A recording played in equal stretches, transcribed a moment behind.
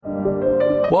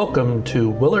Welcome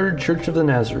to Willard Church of the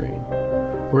Nazarene.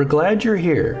 We're glad you're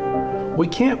here. We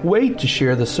can't wait to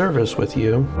share the service with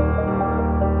you.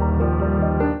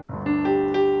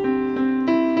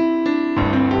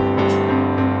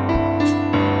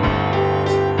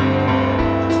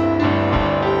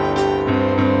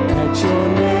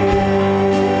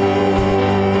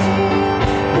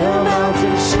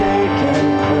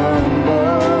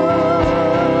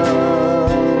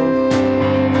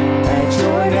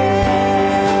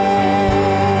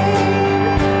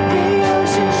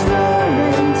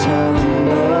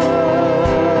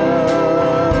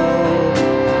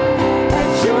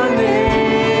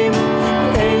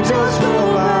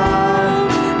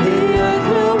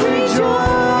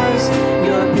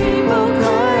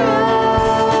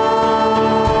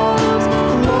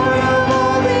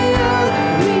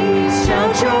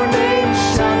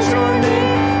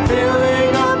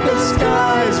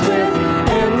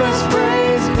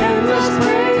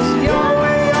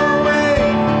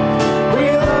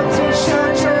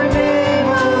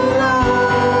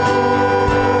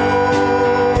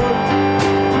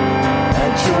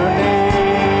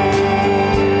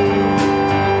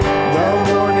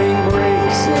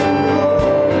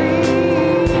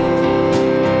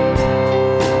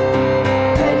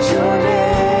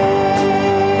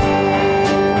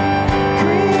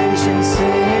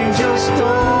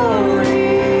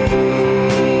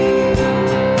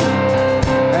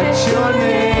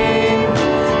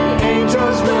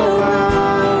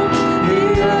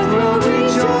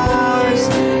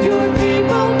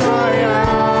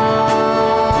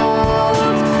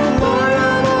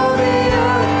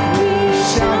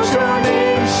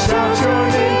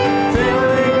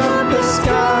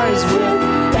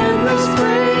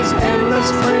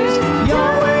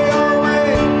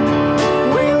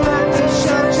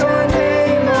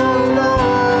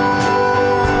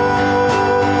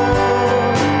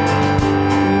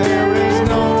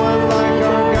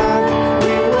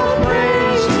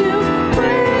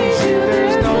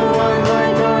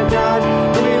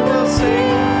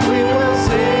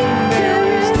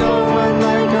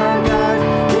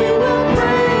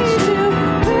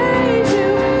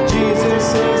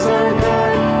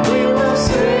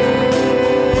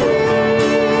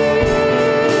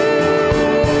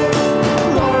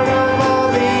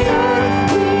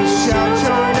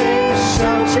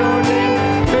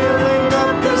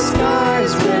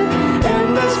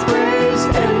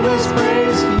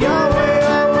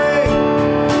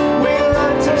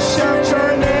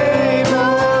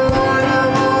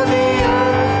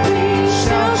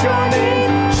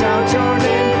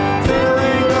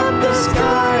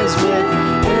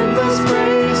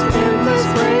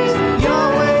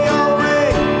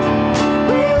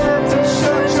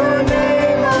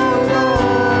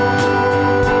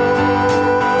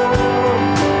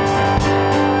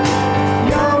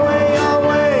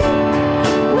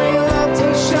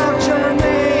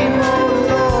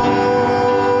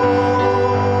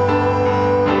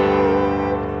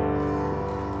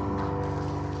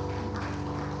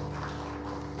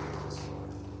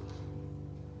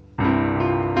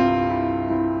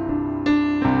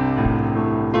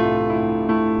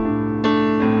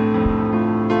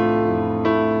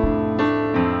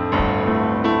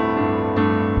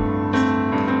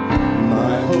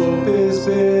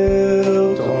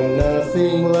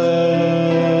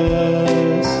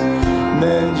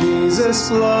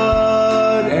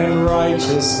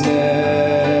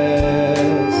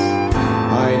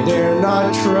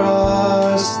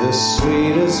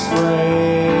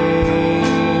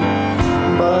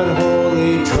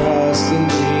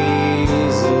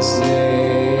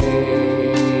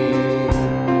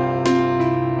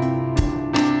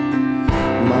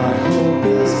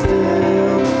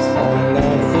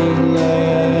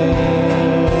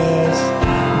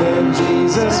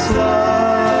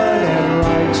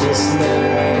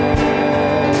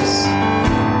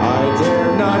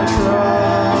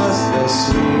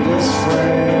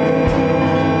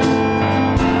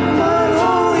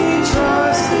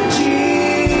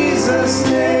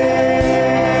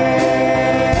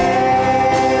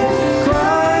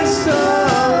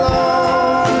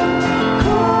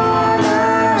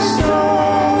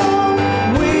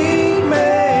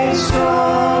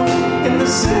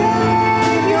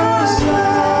 Savior's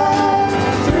love.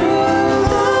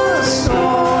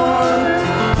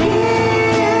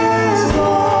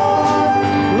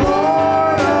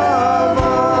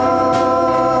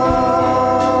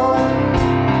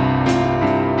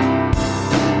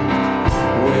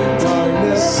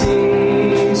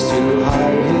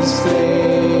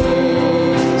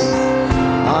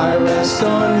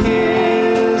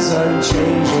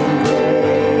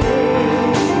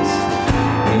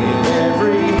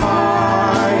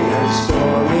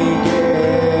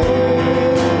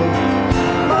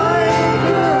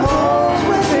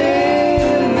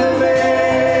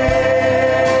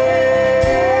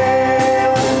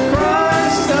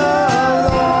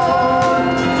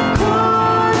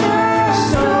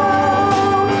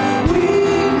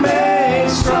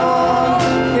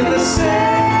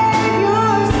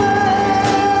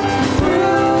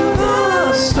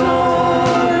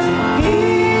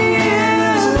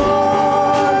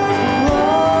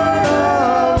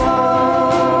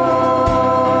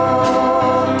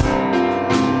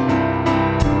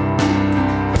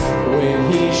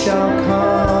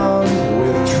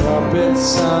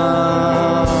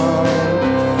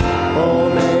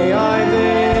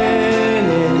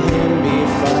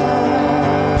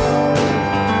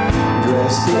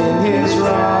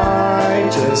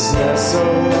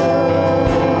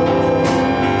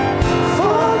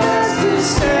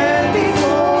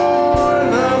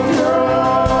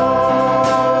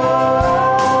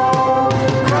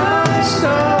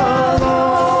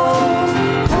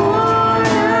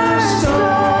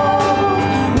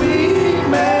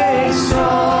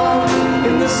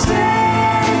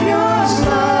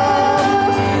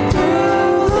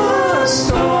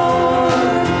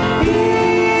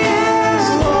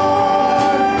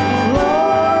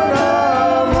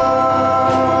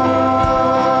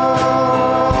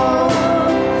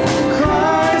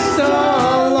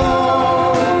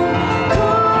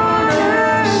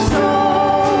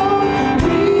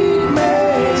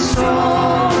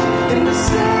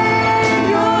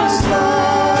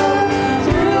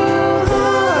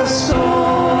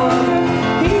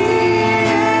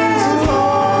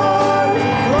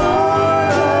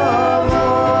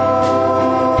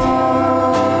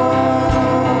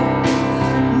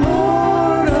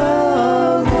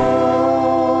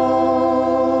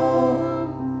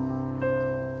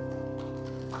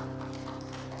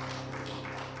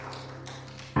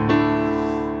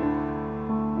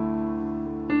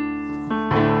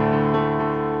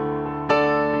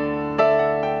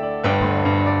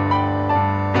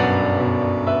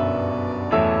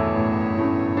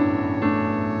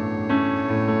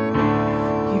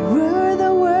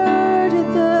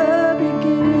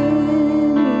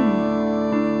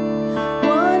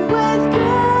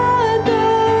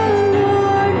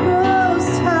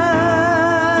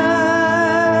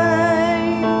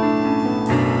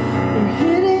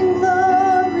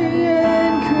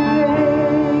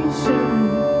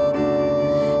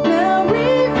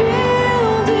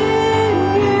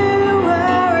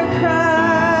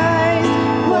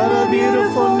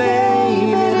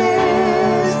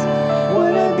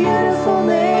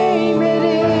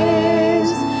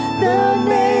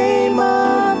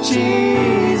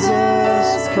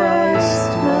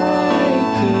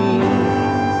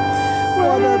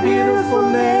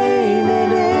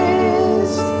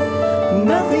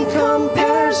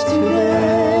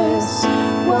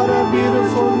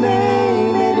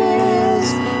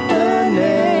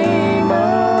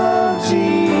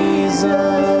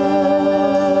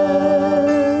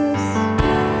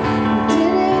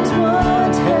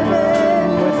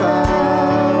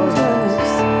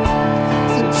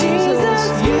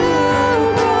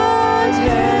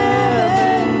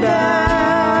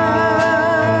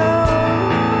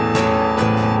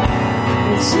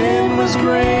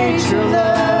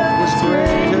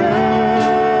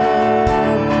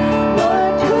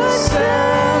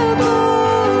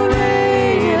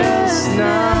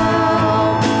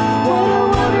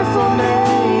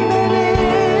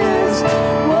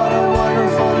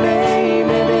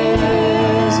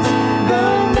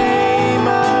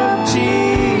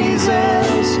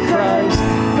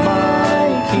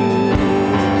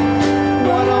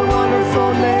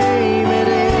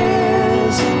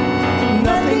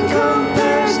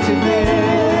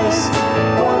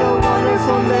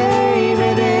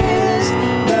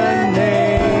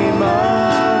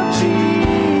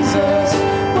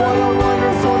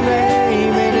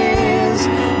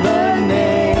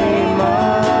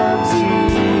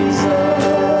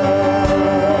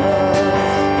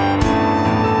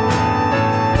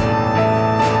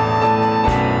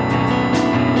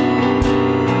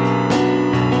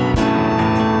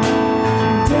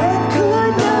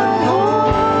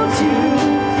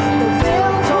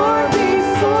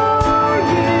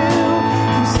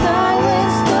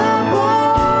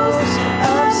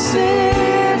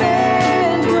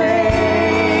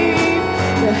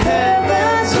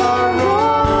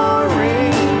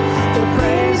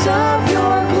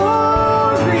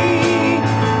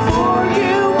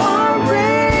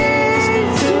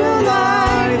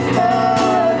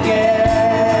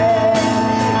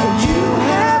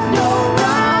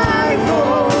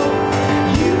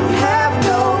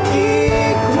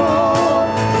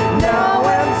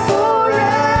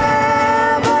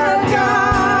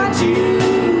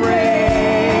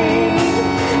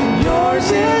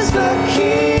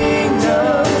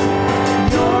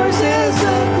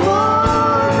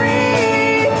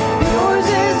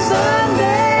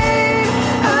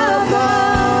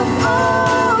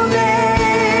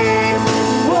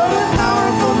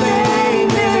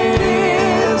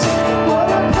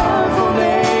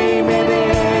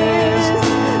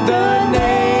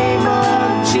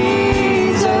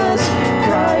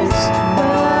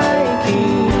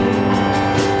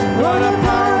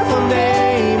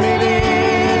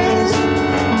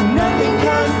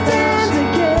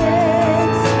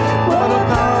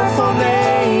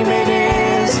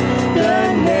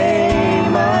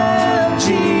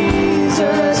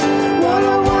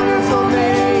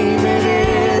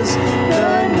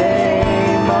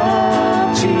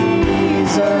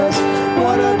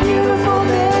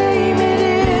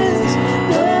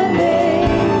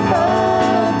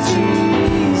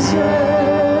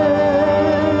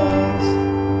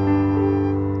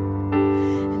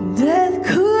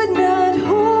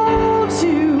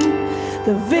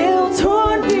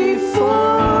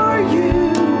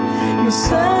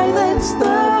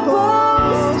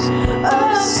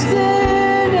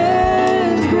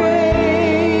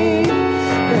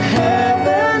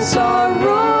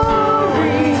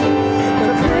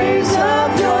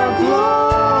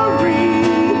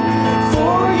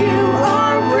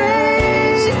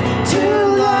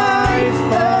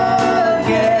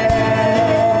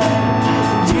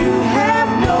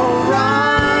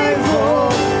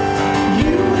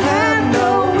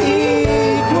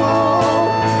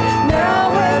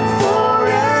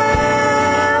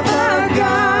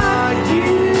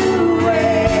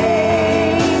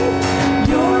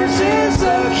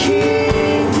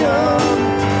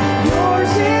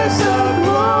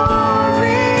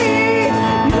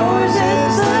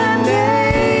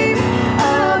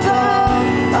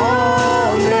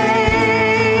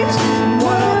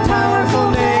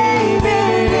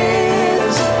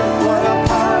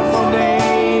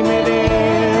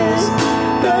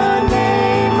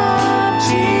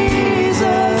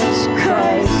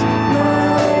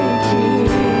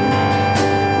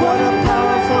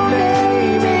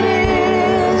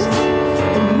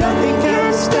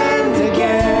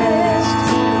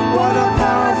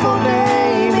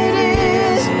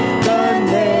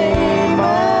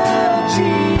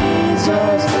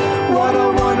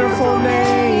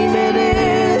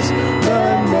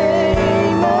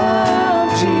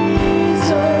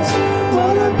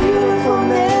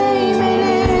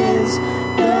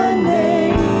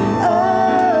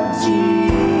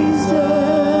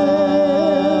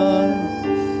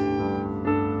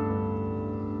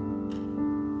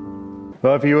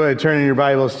 Well, if you would, turn in your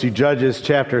Bibles to Judges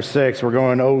chapter 6. We're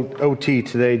going OT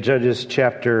today, Judges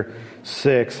chapter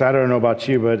 6. I don't know about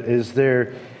you, but is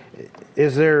there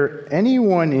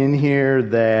anyone in here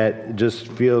that just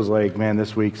feels like, man,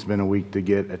 this week's been a week to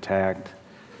get attacked?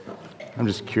 I'm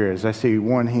just curious. I see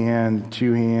 1 hand,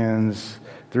 2 hands,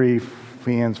 3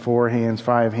 hands, 4 hands,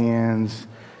 5 hands,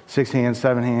 6 hands,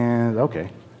 7 hands. Okay.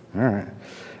 All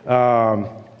right.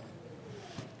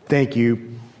 Thank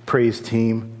you, praise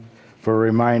team, for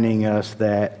reminding us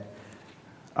that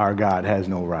our God has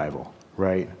no rival,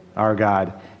 right? Our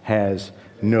God has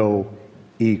no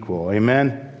equal.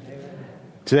 Amen? Amen.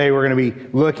 Today we're going to be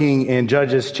looking in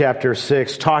Judges chapter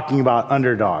 6, talking about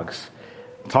underdogs.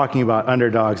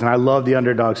 And I love the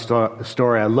underdog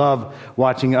story. I love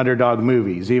watching underdog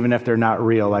movies, even if they're not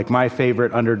real. Like my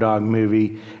favorite underdog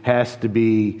movie has to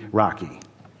be Rocky.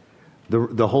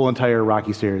 The whole entire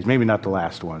Rocky series, maybe not the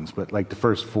last ones, but like the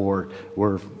first 4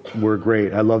 were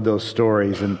great. I love those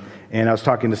stories. And I was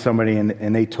talking to somebody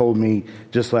and they told me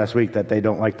just last week that they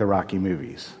don't like the Rocky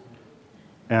movies.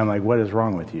 And I'm like, what is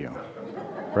wrong with you?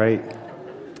 Right?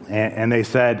 And they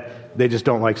said they just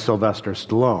don't like Sylvester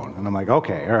Stallone. And I'm like,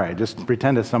 okay, all right, just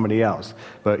pretend it's somebody else.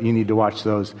 But you need to watch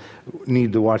those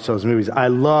movies. I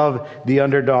love the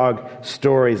underdog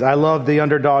stories. I love the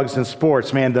underdogs in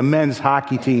sports, man. The men's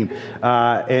hockey team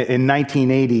in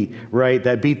 1980, right,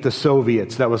 that beat the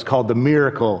Soviets. That was called the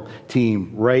Miracle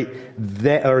Team, right?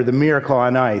 Or the Miracle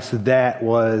on Ice. That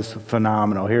was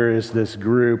phenomenal. Here is this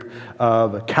group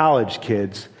of college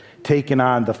kids taking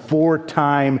on the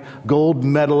 4-time gold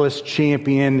medalist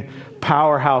champion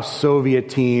powerhouse Soviet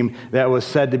team that was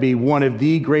said to be one of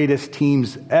the greatest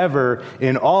teams ever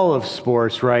in all of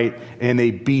sports, right? And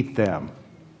they beat them.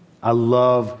 I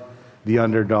love the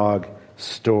underdog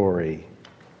story.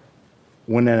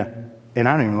 And I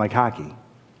don't even like hockey,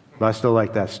 but I still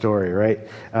like that story, right?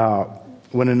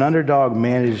 When an underdog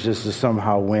manages to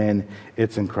somehow win,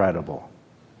 it's incredible.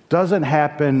 Doesn't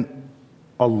happen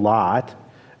a lot,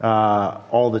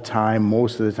 all the time,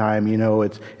 most of the time,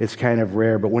 it's kind of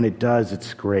rare, but when it does,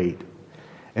 it's great.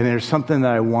 And there's something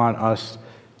that I want us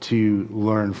to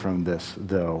learn from this,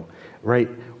 though, right?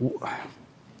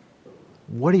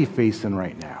 What are you facing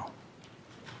right now?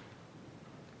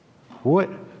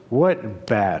 What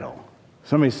battle?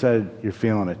 Somebody said you're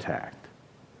feeling attacked.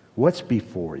 What's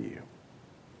before you?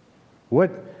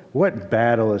 What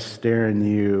battle is staring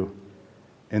you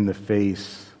in the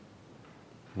face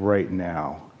right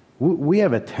now? We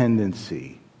have a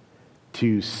tendency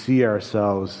to see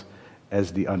ourselves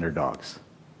as the underdogs.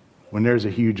 When there's a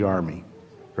huge army,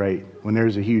 right? When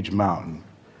there's a huge mountain.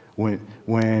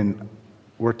 When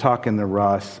we're talking to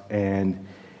Russ and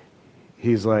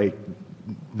he's like,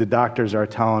 the doctors are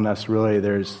telling us really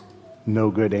there's no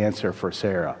good answer for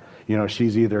Sarah.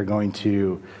 She's either going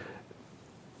to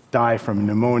die from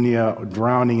pneumonia,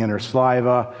 drowning in her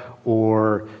saliva,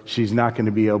 or she's not going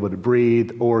to be able to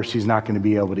breathe, or she's not going to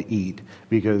be able to eat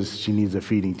because she needs a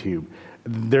feeding tube.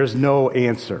 There's no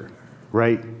answer,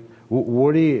 right?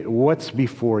 What's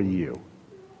before you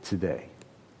today?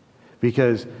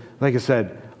 Because, like I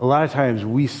said, a lot of times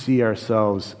we see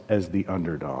ourselves as the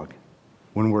underdog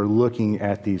when we're looking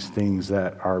at these things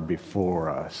that are before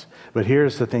us. But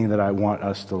here's the thing that I want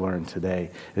us to learn today,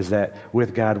 is that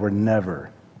with God, we're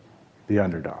never the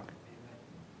underdog.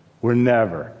 We're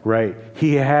never, right?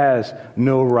 He has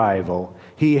no rival.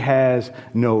 He has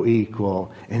no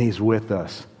equal, and he's with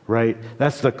us, right?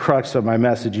 That's the crux of my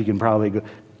message. You can probably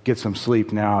get some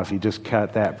sleep now if you just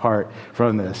cut that part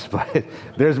from this, but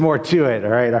there's more to it, all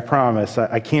right? I promise.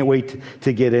 I can't wait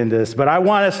to get into this, but I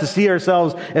want us to see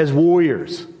ourselves as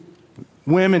warriors.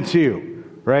 Women too,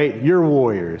 right? You're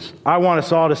warriors. I want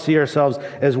us all to see ourselves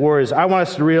as warriors. I want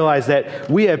us to realize that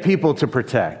we have people to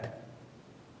protect.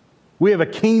 We have a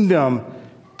kingdom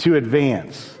to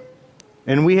advance.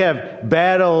 And we have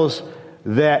battles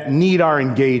that need our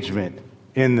engagement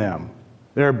in them.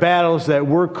 There are battles that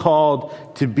we're called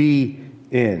to be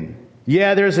in.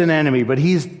 Yeah, there's an enemy, but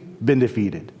he's been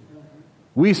defeated.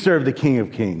 We serve the King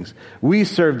of Kings. We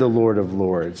serve the Lord of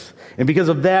Lords. And because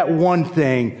of that one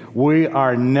thing, we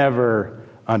are never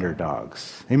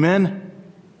underdogs. Amen?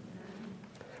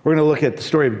 We're going to look at the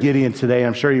story of Gideon today.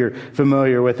 I'm sure you're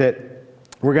familiar with it.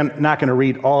 We're not going to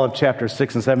read all of chapter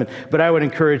 6 and 7, but I would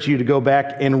encourage you to go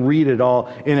back and read it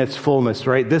all in its fullness,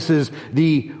 right? This is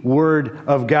the Word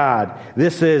of God.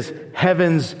 This is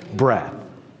heaven's breath,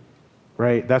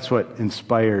 right? That's what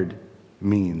inspired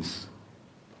means.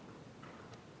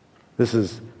 This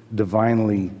is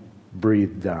divinely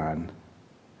breathed on.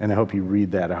 And I hope you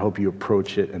read that. I hope you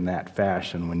approach it in that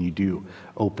fashion when you do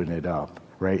open it up.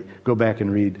 Right? Go back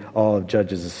and read all of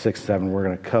Judges 6, 7. We're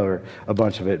going to cover a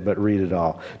bunch of it, but read it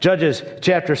all. Judges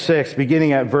chapter 6,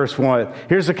 beginning at verse 1.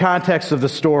 Here's the context of the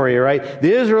story, right?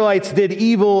 The Israelites did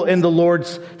evil in the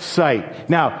Lord's sight.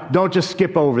 Now, don't just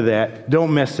skip over that.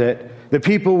 Don't miss it. The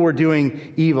people were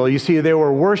doing evil. You see, they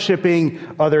were worshiping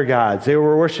other gods. They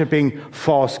were worshiping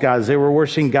false gods. They were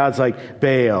worshiping gods like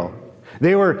Baal.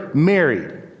 They were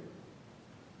married.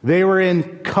 They were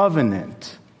in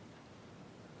covenant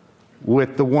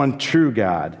with the one true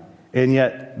God, and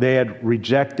yet they had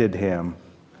rejected him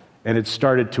and had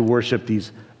started to worship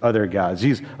these other gods.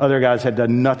 These other gods had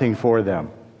done nothing for them.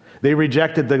 They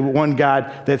rejected the one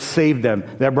God that saved them,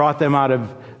 that brought them out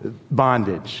of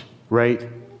bondage, right?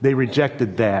 They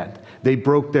rejected that. They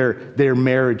broke their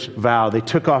marriage vow. They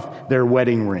took off their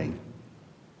wedding ring,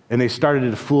 and they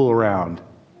started to fool around.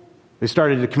 They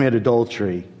started to commit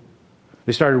adultery.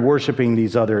 They started worshiping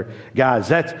these other gods.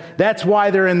 That's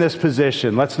why they're in this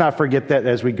position. Let's not forget that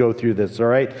as we go through this, all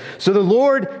right? So the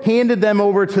Lord handed them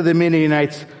over to the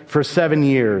Midianites for 7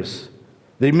 years.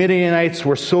 The Midianites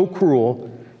were so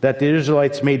cruel that the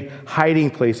Israelites made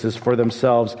hiding places for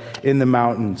themselves in the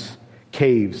mountains,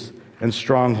 caves, and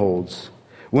strongholds.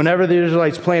 Whenever the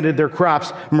Israelites planted their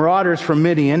crops, marauders from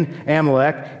Midian,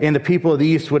 Amalek, and the people of the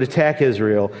east would attack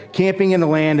Israel, camping in the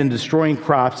land and destroying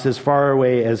crops as far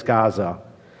away as Gaza.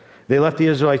 They left the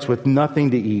Israelites with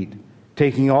nothing to eat,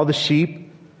 taking all the sheep,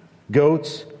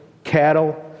 goats,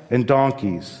 cattle, and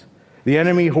donkeys. The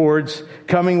enemy hordes,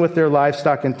 coming with their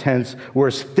livestock and tents, were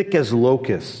as thick as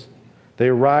locusts. They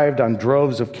arrived on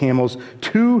droves of camels,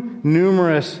 too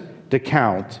numerous to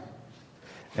count,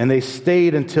 and they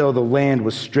stayed until the land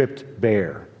was stripped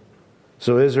bare.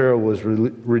 So Israel was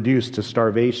reduced to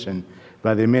starvation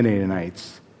by the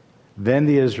Midianites. Then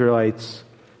the Israelites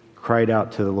cried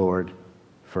out to the Lord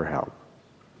for help.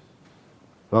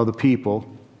 Well, the people,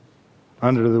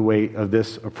 under the weight of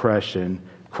this oppression,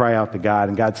 cry out to God,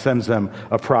 and God sends them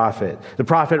a prophet. The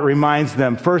prophet reminds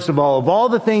them, first of all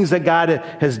the things that God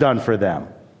has done for them.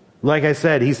 Like I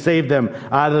said, he saved them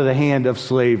out of the hand of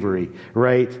slavery,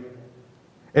 right?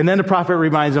 And then the prophet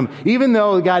reminds them, even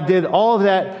though God did all of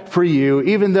that for you,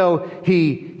 even though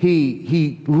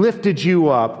he lifted you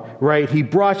up, right? He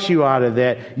brought you out of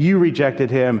that, you rejected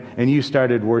him, and you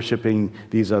started worshiping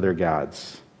these other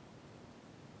gods.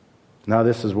 Now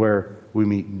this is where we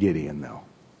meet Gideon, though.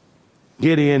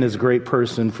 Gideon is a great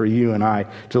person for you and I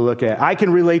to look at. I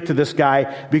can relate to this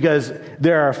guy because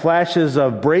there are flashes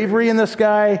of bravery in this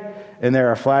guy, and there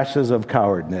are flashes of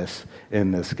cowardness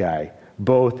in this guy.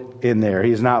 Both in there.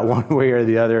 He's not one way or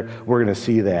the other. We're going to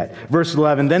see that. Verse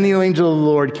 11, then the angel of the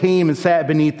Lord came and sat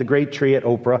beneath the great tree at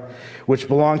Ophrah, which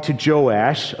belonged to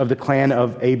Joash of the clan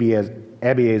of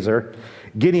Abiezer.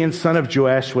 Gideon, son of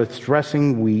Joash, was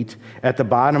threshing wheat at the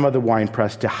bottom of the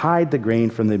winepress to hide the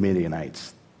grain from the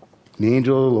Midianites. The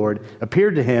angel of the Lord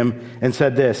appeared to him and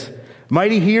said this,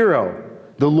 mighty hero,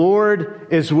 the Lord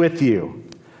is with you.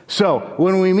 So,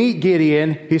 when we meet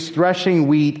Gideon, he's threshing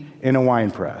wheat in a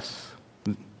winepress.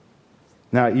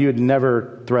 Now, you would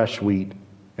never thresh wheat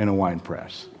in a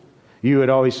winepress. You would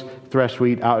always thresh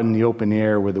wheat out in the open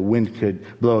air where the wind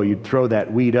could blow. You'd throw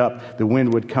that wheat up, the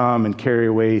wind would come and carry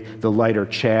away the lighter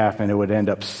chaff, and it would end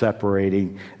up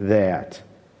separating that.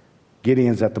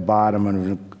 Gideon's at the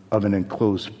bottom of an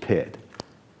enclosed pit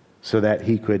so that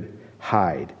he could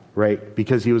hide, right?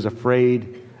 Because he was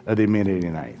afraid of the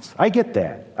Midianites. I get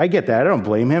that. I don't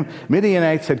blame him.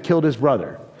 Midianites had killed his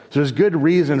brother. So there's good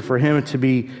reason for him to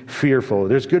be fearful.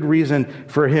 There's good reason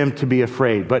for him to be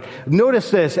afraid. But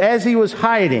notice this, as he was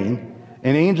hiding,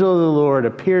 an angel of the Lord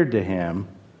appeared to him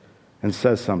and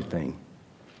says something.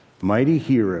 Mighty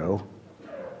hero,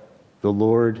 the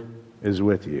Lord is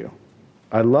with you.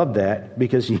 I love that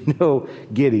because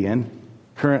Gideon,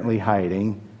 currently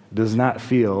hiding, does not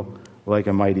feel like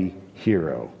a mighty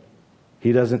hero.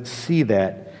 He doesn't see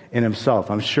that in himself.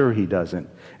 I'm sure he doesn't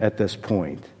at this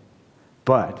point.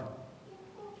 But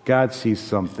God sees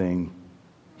something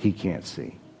he can't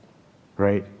see,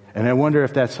 right? And I wonder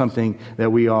if that's something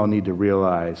that we all need to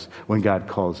realize when God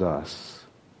calls us.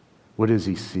 What does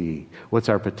he see? What's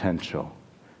our potential,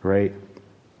 right?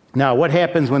 Now, what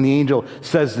happens when the angel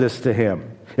says this to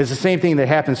him? It's the same thing that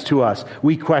happens to us.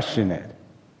 We question it.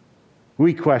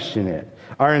 We question it.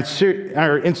 Our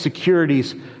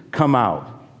insecurities come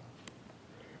out.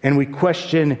 And we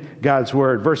question God's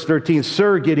word. Verse 13,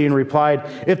 Sir, Gideon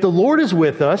replied, if the Lord is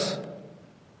with us,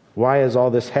 why has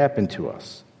all this happened to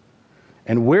us?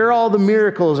 And where are all the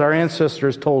miracles our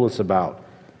ancestors told us about?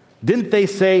 Didn't they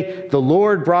say, the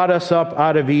Lord brought us up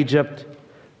out of Egypt,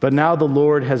 but now the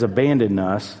Lord has abandoned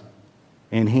us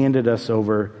and handed us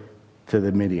over to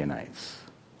the Midianites?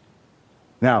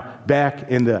 Now, back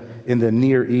in the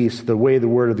Near East, the way the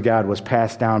Word of God was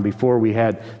passed down before we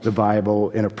had the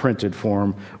Bible in a printed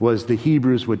form was the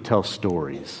Hebrews would tell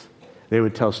stories. They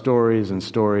would tell stories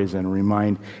and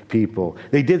remind people.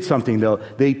 They did something, though.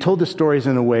 They told the stories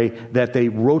in a way that they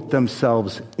wrote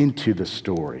themselves into the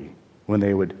story when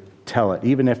they would tell it.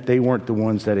 Even if they weren't the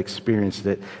ones that experienced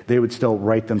it, they would still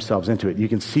write themselves into it. You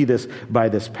can see this by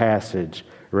this passage,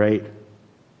 right?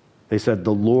 They said,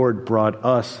 the Lord brought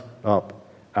us up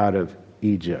out of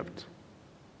Egypt.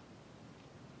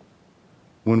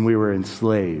 When we were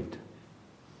enslaved,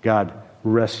 God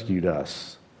rescued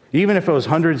us. Even if it was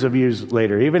hundreds of years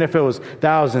later, even if it was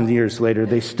thousands of years later,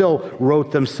 they still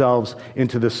wrote themselves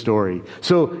into the story.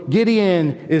 So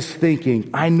Gideon is thinking,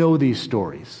 I know these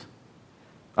stories.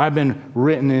 I've been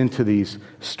written into these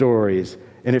stories,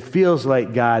 and it feels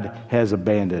like God has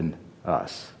abandoned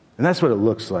us. And that's what it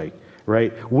looks like,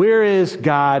 right? Where is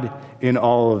God in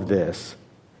all of this?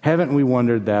 Haven't we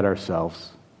wondered that ourselves?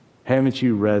 Haven't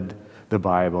you read the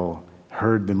Bible,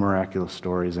 heard the miraculous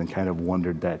stories, and kind of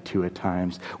wondered that too at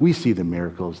times? We see the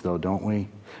miracles, though, don't we?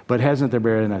 But hasn't there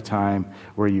been a time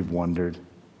where you've wondered,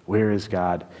 where is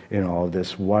God in all of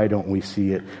this? Why don't we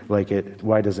see it like it?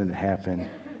 Why doesn't it happen?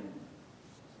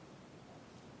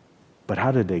 But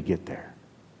how did they get there?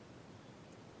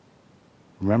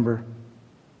 Remember?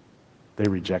 They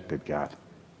rejected God.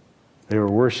 They were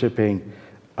worshiping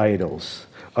idols,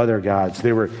 other gods.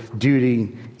 They were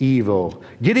doing evil.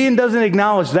 Gideon doesn't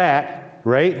acknowledge that,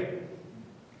 right?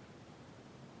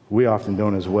 We often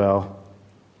don't as well.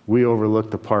 we overlook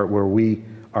the part where we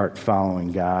aren't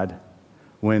following God,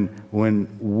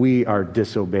 when we are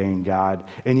disobeying God,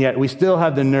 and yet we still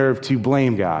have the nerve to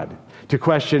blame God, to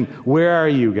question, where are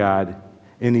you, God,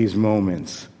 in these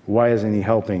moments? Why isn't he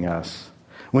helping us?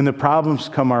 When the problems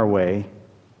come our way,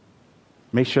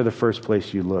 make sure the first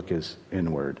place you look is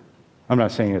inward. I'm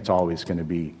not saying it's always going to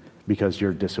be because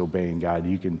you're disobeying God.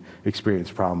 You can experience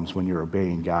problems when you're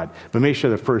obeying God. But make sure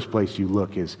the first place you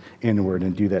look is inward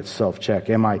and do that self-check.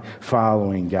 Am I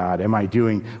following God? Am I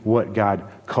doing what God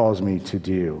calls me to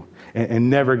do? And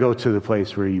never go to the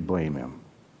place where you blame him.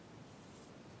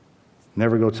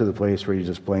 Never go to the place where you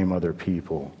just blame other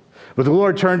people. But the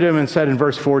Lord turned to him and said in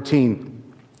verse 14,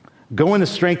 go in the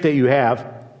strength that you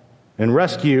have and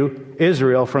rescue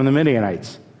Israel from the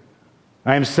Midianites.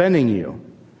 I am sending you.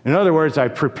 In other words,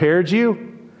 I've prepared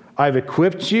you. I've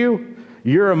equipped you.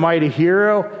 You're a mighty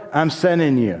hero. I'm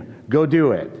sending you. Go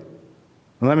do it.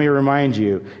 And let me remind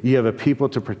you, you have a people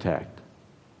to protect,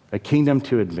 a kingdom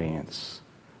to advance,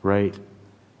 right?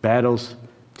 Battles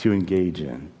to engage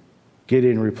in.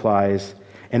 Gideon replies,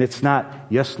 and it's not,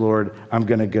 yes, Lord, I'm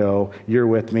going to go. You're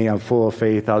with me. I'm full of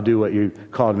faith. I'll do what you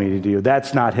called me to do.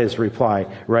 That's not his reply,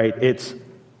 right? It's,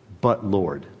 but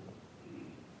Lord.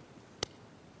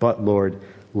 But Lord,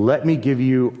 let me give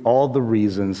you all the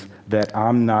reasons that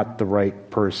I'm not the right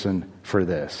person for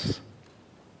this.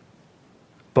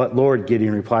 But Lord,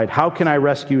 Gideon replied, how can I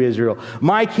rescue Israel?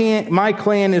 My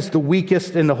clan is the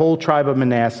weakest in the whole tribe of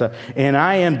Manasseh, and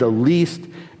I am the least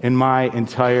in my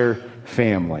entire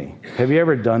family. Have you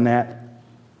ever done that?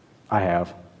 I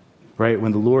have. Right?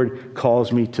 When the Lord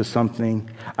calls me to something,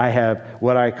 I have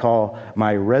what I call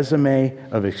my resume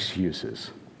of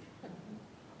excuses.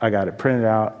 I got it printed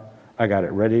out. I got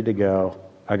it ready to go.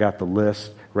 I got the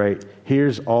list, right?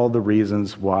 Here's all the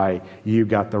reasons why you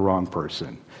got the wrong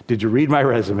person. Did you read my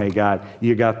resume, God?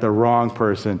 You got the wrong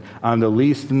person. I'm the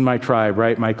least in my tribe,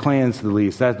 right? My clan's the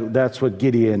least. That's what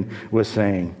Gideon was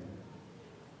saying.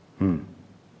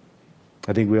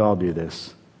 I think we all do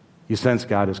this. You sense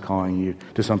God is calling you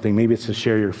to something. Maybe it's to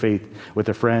share your faith with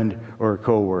a friend or a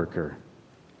coworker.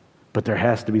 But there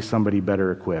has to be somebody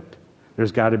better equipped.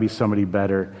 There's got to be somebody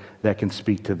better that can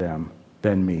speak to them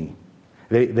than me.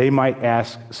 They might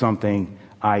ask something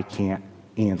I can't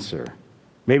answer.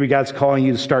 Maybe God's calling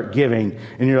you to start giving,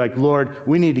 and you're like, Lord,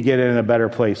 we need to get in a better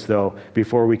place, though,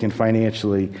 before we can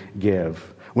financially give.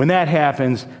 When that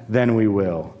happens, then we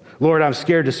will. Lord, I'm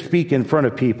scared to speak in front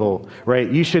of people, right?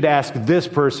 You should ask this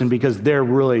person because they're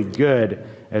really good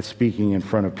at speaking in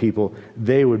front of people.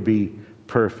 They would be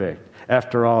perfect.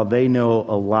 After all, they know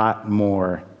a lot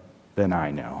more than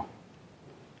I know.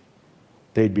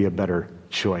 They'd be a better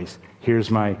choice.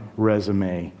 Here's my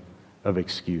resume of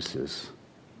excuses.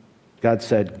 God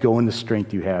said, go in the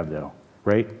strength you have, though,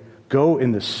 right? Go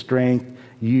in the strength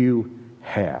you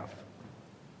have.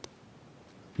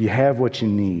 You have what you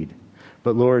need.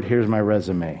 But Lord, here's my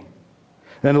resume.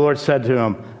 Then the Lord said to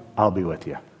him, I'll be with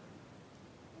you.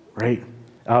 Right?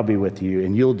 I'll be with you,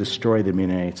 and you'll destroy the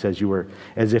Midianites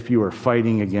as if you were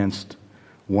fighting against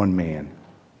one man.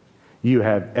 You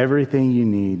have everything you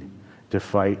need to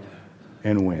fight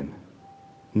and win.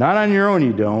 Not on your own,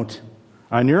 you don't.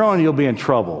 On your own, you'll be in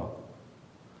trouble.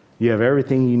 You have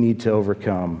everything you need to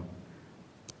overcome.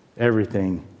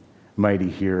 Everything, mighty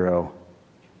hero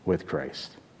with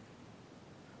Christ.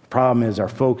 The problem is our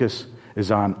focus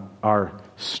is on our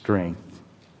strength.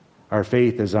 Our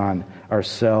faith is on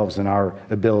ourselves and our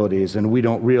abilities, and we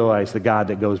don't realize the God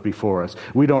that goes before us.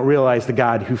 We don't realize the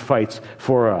God who fights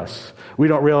for us. We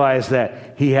don't realize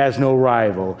that he has no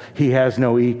rival. He has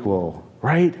no equal,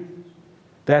 right?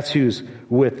 That's who's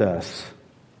with us.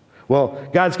 Well,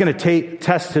 God's going to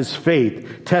test his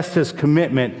faith, test his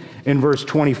commitment in verse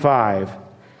 25.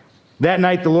 That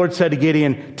night the Lord said to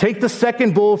Gideon, take the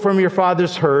second bull from your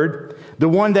father's herd, the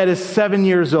one that is 7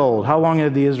 years old. How long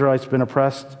have the Israelites been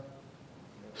oppressed?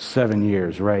 7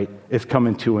 years, right? It's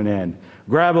coming to an end.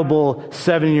 Grab a bull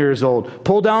 7 years old.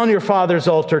 Pull down your father's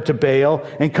altar to Baal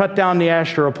and cut down the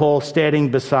Asherah pole standing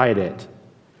beside it.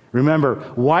 Remember,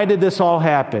 why did this all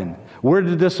happen? Where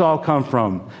did this all come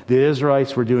from? The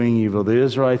Israelites were doing evil. The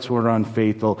Israelites were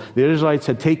unfaithful. The Israelites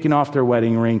had taken off their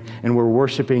wedding ring and were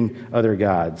worshiping other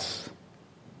gods.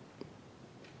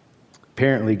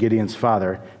 Apparently, Gideon's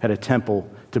father had a temple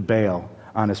to Baal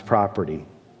on his property.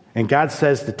 And God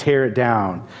says to tear it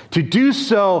down. To do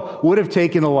so would have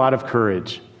taken a lot of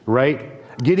courage, right?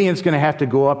 Gideon's going to have to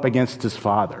go up against his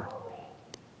father.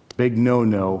 Big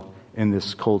no-no in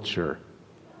this culture.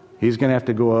 He's going to have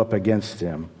to go up against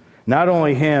him. Not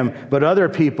only him, but other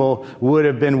people would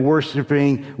have been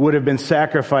worshiping, would have been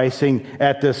sacrificing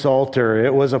at this altar.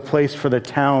 It was a place for the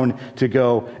town to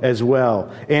go as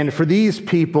well. And for these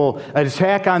people, an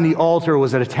attack on the altar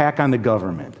was an attack on the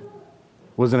government,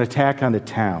 was an attack on the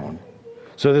town.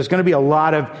 So there's going to be a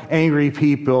lot of angry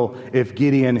people if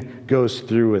Gideon goes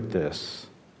through with this.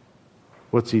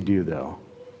 What's he do, though?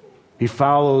 He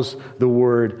follows the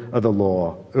word of the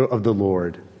law, of the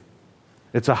Lord.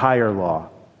 It's a higher law.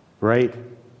 Right?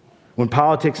 When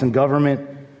politics and government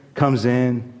comes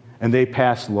in and they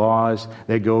pass laws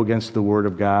that go against the Word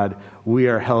of God, we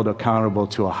are held accountable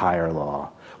to a higher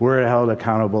law. We're held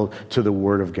accountable to the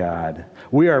Word of God.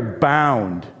 We are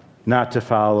bound not to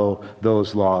follow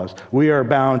those laws. We are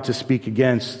bound to speak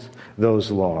against those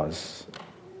laws.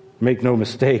 Make no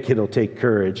mistake, it'll take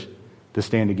courage to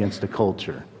stand against a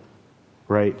culture.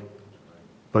 Right?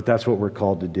 But that's what we're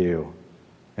called to do.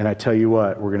 And I tell you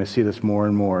what, we're going to see this more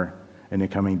and more in the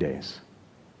coming days.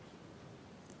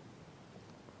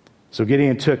 So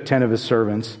Gideon took 10 of his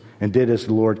servants and did as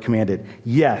the Lord commanded.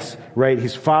 Yes, right?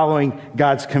 He's following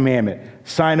God's commandment.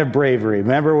 Sign of bravery.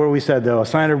 Remember what we said, though? A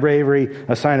sign of bravery,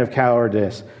 a sign of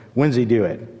cowardice. When does he do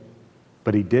it?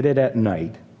 But he did it at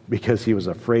night because he was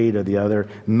afraid of the other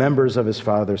members of his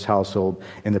father's household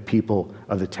and the people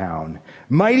of the town.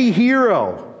 Mighty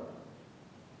hero.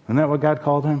 Isn't that what God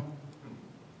called him?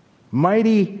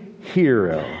 Mighty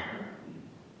hero.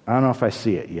 I don't know if I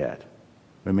see it yet,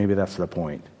 but maybe that's the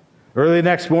point. Early the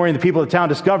next morning, the people of the town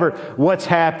discover what's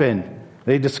happened.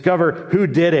 They discover who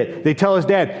did it. They tell his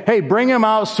dad, hey, bring him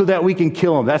out so that we can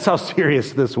kill him. That's how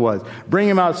serious this was. Bring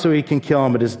him out so he can kill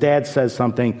him. But his dad says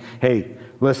something, hey,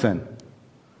 listen,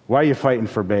 why are you fighting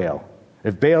for Baal?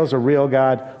 If Baal's a real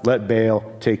God, let Baal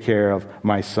take care of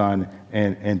my son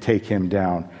and take him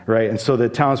down, right? And so the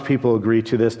townspeople agree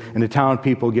to this, and the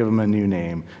townspeople give him a new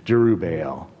name,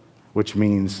 Jerubbaal, which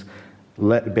means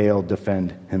let Baal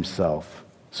defend himself.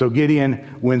 So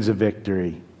Gideon wins a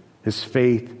victory. His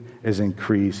faith is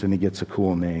increased, and he gets a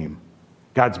cool name.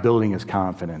 God's building his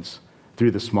confidence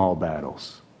through the small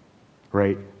battles,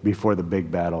 right? Before the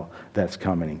big battle that's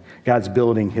coming. God's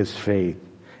building his faith.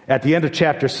 At the end of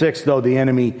chapter 6, though, the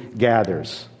enemy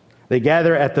gathers. They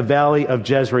gather at the valley of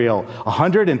Jezreel,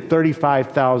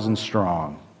 135,000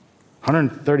 strong.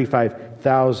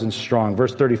 135,000 strong.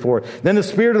 Verse 34. Then the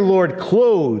Spirit of the Lord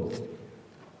clothed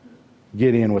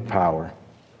Gideon with power.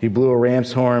 He blew a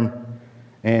ram's horn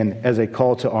and as a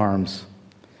call to arms.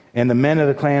 And the men of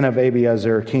the clan of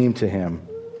Abiezer came to him.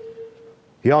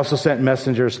 He also sent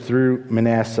messengers through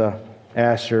Manasseh,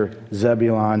 Asher,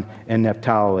 Zebulun, and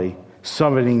Naphtali,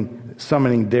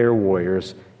 summoning their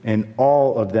warriors, and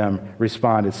all of them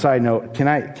responded. Side note, can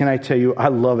I tell you, I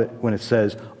love it when it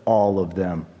says all of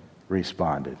them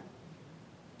responded.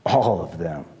 All of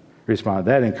them responded.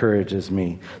 That encourages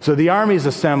me. So the army's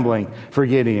assembling for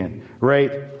Gideon,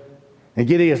 right? And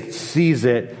Gideon sees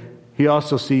it. He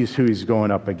also sees who he's going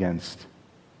up against.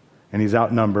 And he's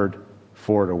outnumbered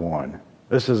 4-1.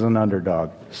 This is an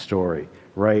underdog story,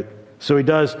 right? So he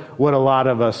does what a lot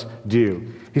of us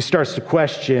do. He starts to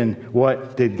question,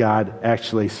 what did God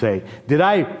actually say? Did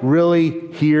I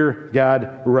really hear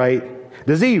God right?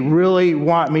 Does he really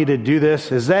want me to do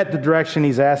this? Is that the direction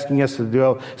he's asking us to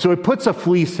go? So he puts a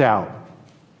fleece out.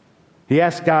 He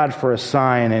asks God for a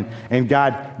sign, and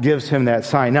God gives him that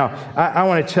sign. Now, I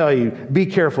want to tell you, be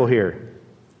careful here.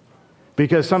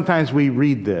 Because sometimes we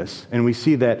read this, and we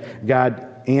see that God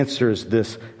answers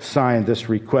this sign, this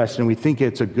request, and we think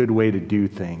it's a good way to do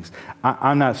things.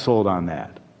 I'm not sold on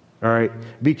that. All right?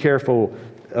 Be careful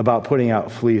about putting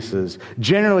out fleeces.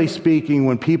 Generally speaking,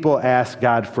 when people ask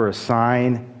God for a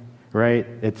sign, right,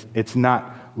 it's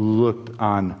not looked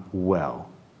on well.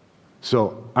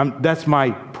 So that's my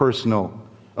personal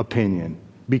opinion.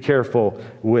 Be careful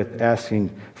with asking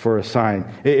for a sign.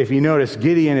 If you notice,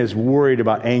 Gideon is worried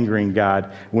about angering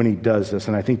God when he does this,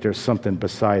 and I think there's something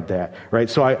beside that, right?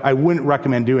 So I wouldn't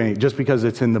recommend doing it. Just because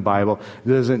it's in the Bible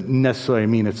doesn't necessarily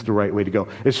mean it's the right way to go.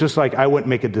 It's just like I wouldn't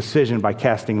make a decision by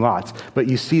casting lots, but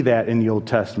you see that in the Old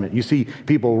Testament. You see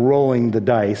people rolling the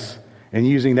dice and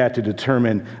using that to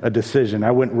determine a decision.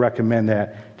 I wouldn't recommend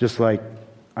that, just like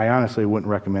I honestly wouldn't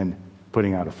recommend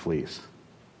putting out a fleece.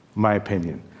 My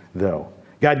opinion, though.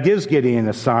 God gives Gideon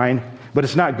a sign, but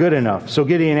it's not good enough. So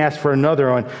Gideon asks for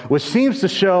another one, which seems to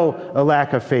show a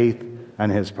lack of faith on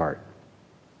his part.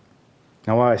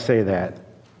 Now, while I say that,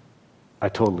 I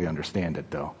totally understand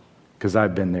it, though, because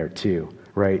I've been there too,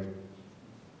 right?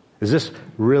 Is this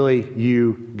really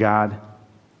you, God,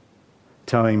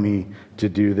 telling me to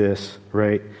do this,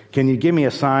 right? Can you give me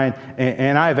a sign?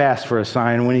 And I've asked for a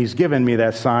sign. When he's given me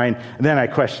that sign, then I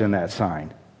question that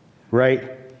sign,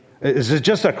 right? Is it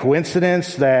just a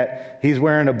coincidence that he's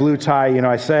wearing a blue tie? You know,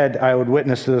 I said I would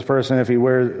witness to this person if he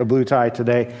wears a blue tie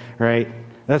today, right?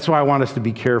 That's why I want us to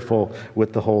be careful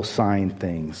with the whole sign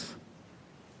things.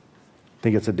 I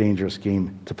think it's a dangerous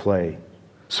game to play.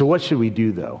 So what should we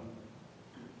do, though?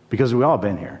 Because we've all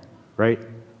been here, right?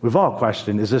 We've all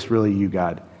questioned, is this really you,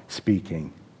 God,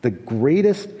 speaking? The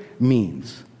greatest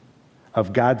means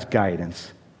of God's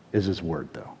guidance is His Word,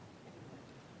 though.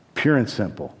 Pure and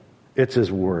simple. It's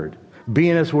His Word. Be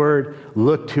in His Word,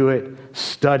 look to it,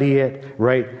 study it,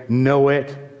 right? Know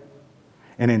it.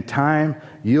 And in time,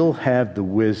 you'll have the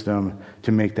wisdom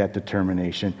to make that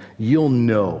determination. You'll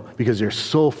know, because you're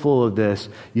so full of this,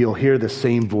 you'll hear the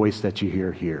same voice that you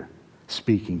hear here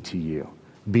speaking to you.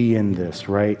 Be in this,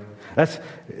 right?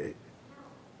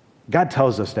 God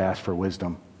tells us to ask for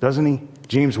wisdom, doesn't He?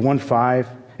 James 1:5,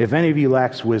 if any of you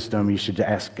lacks wisdom, you should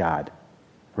ask God,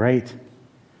 right?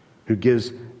 Who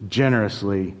gives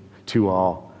generously to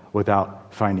all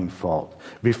without finding fault.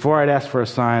 Before I'd ask for a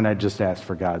sign, I'd just ask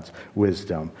for God's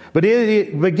wisdom. But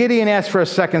Gideon asked for a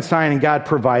second sign, and God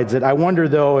provides it. I wonder,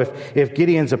 though, if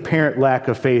Gideon's apparent lack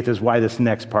of faith is why this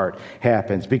next part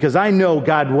happens. Because I know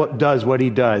God does what He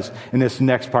does in this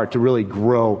next part to really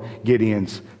grow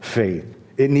Gideon's faith.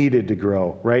 It needed to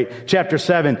grow, right? Chapter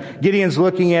 7, Gideon's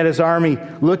looking at his army,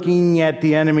 looking at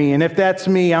the enemy. And if that's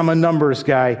me, I'm a numbers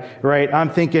guy, right? I'm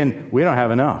thinking, we don't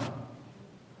have enough.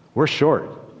 We're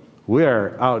short. We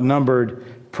are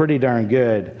outnumbered pretty darn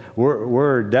good.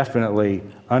 We're definitely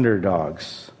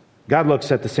underdogs. God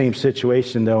looks at the same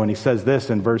situation, though, and He says this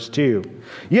in verse 2.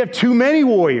 You have too many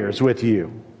warriors with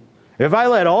you. If I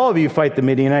let all of you fight the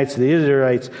Midianites, the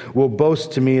Israelites will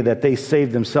boast to me that they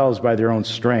saved themselves by their own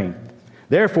strength.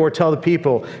 Therefore, tell the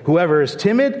people, whoever is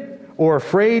timid or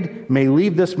afraid may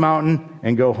leave this mountain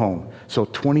and go home. So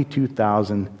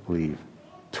 22,000 leave.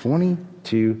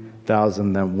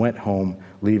 22,000 then went home,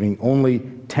 leaving only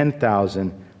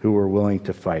 10,000 who were willing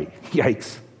to fight.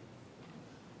 Yikes.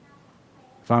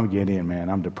 If I'm Gideon, man,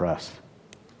 I'm depressed.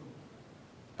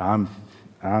 I'm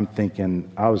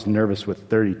thinking, I was nervous with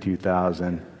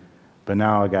 32,000, but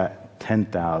now I got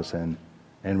 10,000,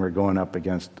 and we're going up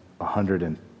against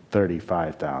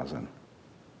 135,000.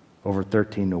 Over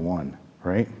 13-1,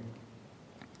 right?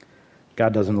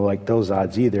 God doesn't like those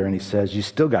odds either, and He says, you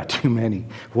still got too many.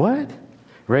 What?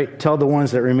 Right? Tell the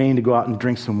ones that remain to go out and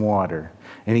drink some water.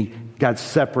 And God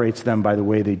separates them by the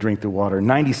way they drink the water.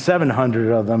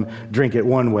 9,700 of them drink it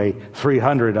one way.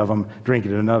 300 of them drink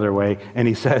it another way. And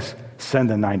He says, send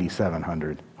the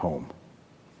 9,700 home,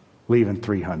 leaving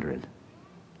 300.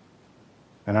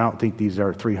 And I don't think these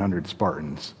are 300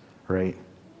 Spartans, right?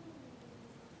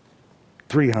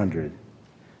 300.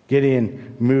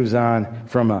 Gideon moves on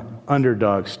from an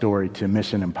underdog story to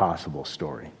Mission Impossible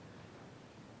story.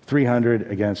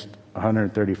 300 against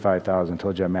 135,000.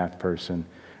 Told you I'm a math person,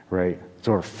 right? It's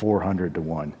over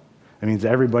 400-1. That means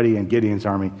everybody in Gideon's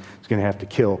army is going to have to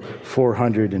kill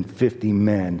 450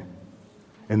 men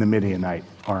in the Midianite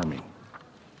army.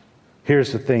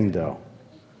 Here's the thing, though.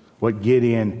 What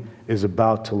Gideon is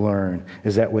about to learn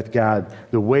is that with God,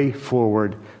 the way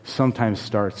forward sometimes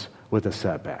starts with a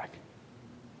setback.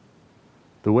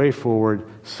 The way forward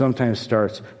sometimes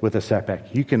starts with a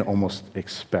setback. You can almost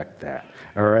expect that,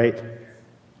 all right?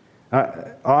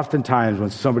 Oftentimes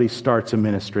when somebody starts a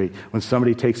ministry, when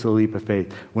somebody takes a leap of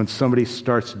faith, when somebody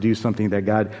starts to do something that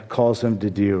God calls them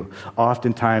to do,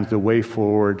 oftentimes the way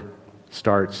forward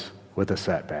starts with a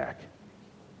setback.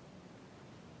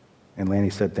 And Lanny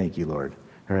said, thank you, Lord,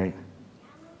 all right?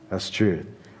 That's true.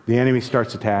 The enemy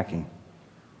starts attacking.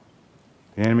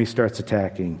 The enemy starts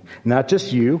attacking. Not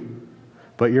just you,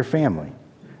 but your family,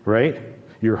 right?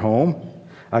 Your home.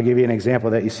 I'll give you an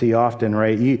example that you see often,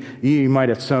 right? You might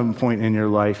at some point in your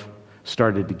life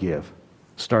started to give,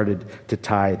 started to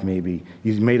tithe maybe.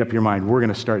 You made up your mind, we're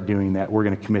going to start doing that. We're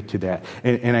going to commit to that.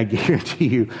 And I guarantee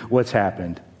you what's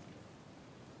happened.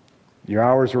 Your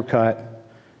hours were cut,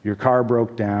 your car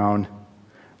broke down,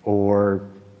 or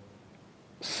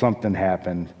something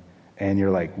happened, and you're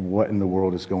like, what in the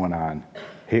world is going on?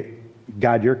 Hey,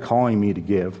 God, you're calling me to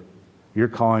give. You're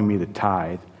calling me to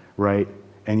tithe, right?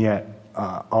 And yet,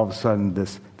 all of a sudden,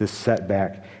 this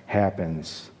setback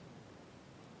happens.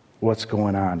 What's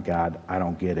going on, God? I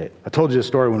don't get it. I told you a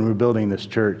story when we were building this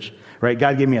church, right?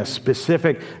 God gave me a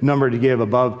specific number to give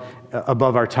above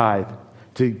our tithe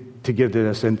to give to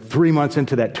this. And 3 months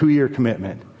into that 2-year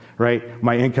commitment, right,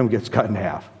 my income gets cut in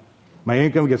half. My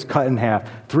income gets cut in half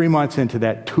 3 months into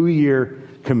that 2-year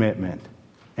commitment.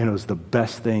 And it was the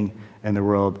best thing in the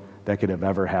world that could have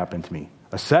ever happened to me.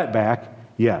 A setback,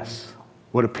 yes.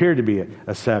 What appeared to be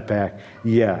a setback,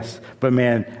 yes. But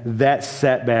man, that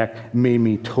setback made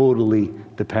me totally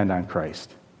depend on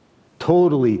Christ.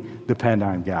 Totally depend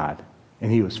on God.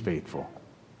 And he was faithful.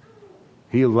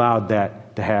 He allowed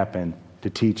that to happen to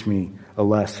teach me a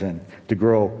lesson, to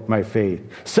grow my faith.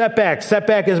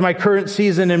 Setback is my current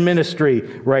season in ministry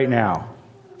right now.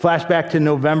 Flashback to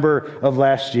November of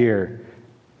last year.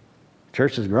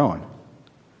 Church is growing,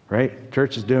 right?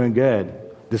 Church is doing good.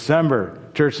 December,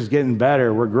 church is getting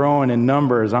better. We're growing in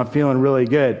numbers. I'm feeling really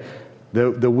good.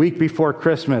 The week before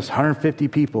Christmas, 150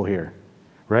 people here,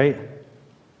 right?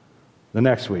 The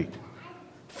next week,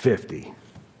 50.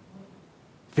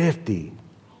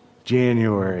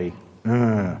 January,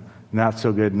 not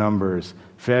so good numbers.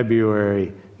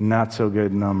 February, not so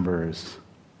good numbers.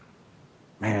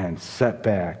 Man,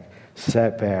 setback.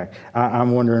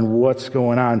 I'm wondering what's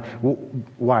going on.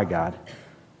 Why, God?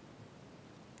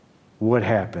 What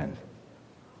happened?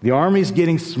 The army's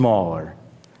getting smaller,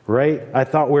 right? I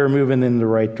thought we were moving in the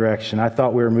right direction. I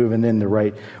thought we were moving in the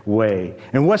right way.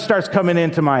 And what starts coming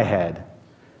into my head?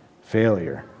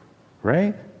 Failure,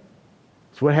 right?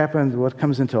 So what happens? What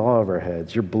comes into all of our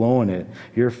heads? You're blowing it.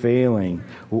 You're failing.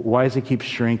 Why does it keep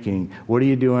shrinking? What are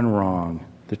you doing wrong?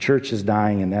 The church is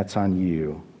dying, and that's on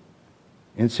you.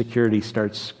 Insecurity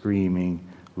starts screaming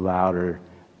louder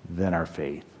than our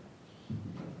faith.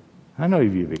 I know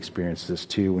you've experienced this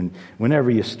too.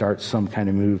 Whenever you start some kind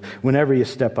of move, whenever you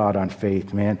step out on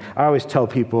faith, man, I always tell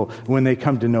people when they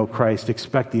come to know Christ,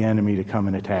 expect the enemy to come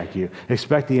and attack you.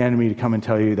 Expect the enemy to come and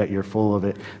tell you that you're full of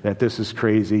it, that this is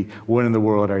crazy. What in the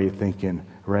world are you thinking,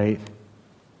 right?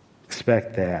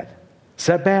 Expect that.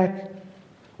 Setback?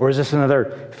 Or is this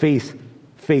another faith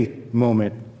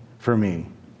moment for me?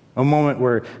 A moment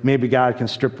where maybe God can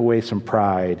strip away some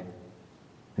pride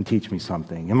and teach me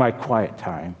something in my quiet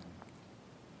time.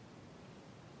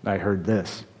 I heard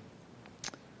this.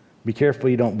 Be careful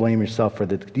you don't blame yourself for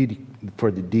the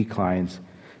declines,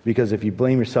 because if you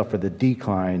blame yourself for the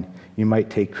decline, you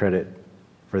might take credit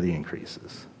for the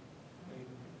increases.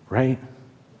 Right?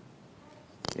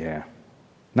 Yeah.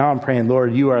 Now I'm praying,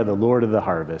 Lord, you are the Lord of the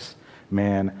harvest.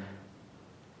 Man,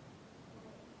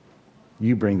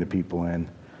 you bring the people in.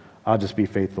 I'll just be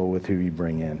faithful with who you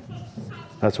bring in.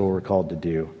 That's what we're called to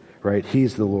do, right?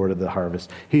 He's the Lord of the harvest.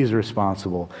 He's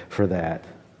responsible for that.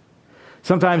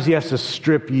 Sometimes he has to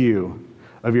strip you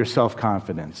of your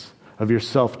self-confidence, of your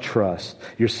self-trust,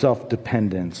 your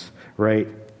self-dependence, right?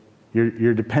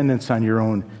 Your dependence on your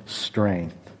own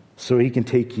strength, so he can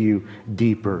take you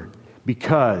deeper,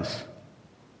 because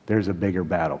there's a bigger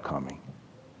battle coming,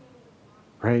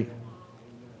 right?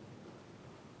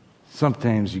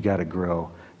 Sometimes you got to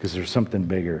grow because there's something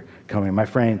bigger coming. My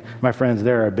friends,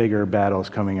 there are bigger battles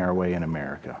coming our way in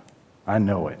America. I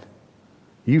know it.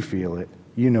 You feel it.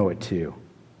 You know it too.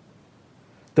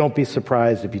 Don't be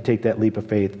surprised if you take that leap of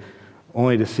faith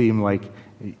only to seem like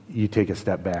you take a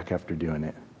step back after doing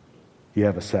it. You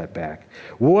have a setback.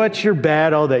 What's your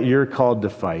battle that you're called to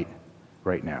fight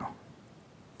right now?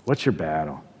 What's your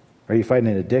battle? Are you fighting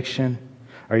an addiction?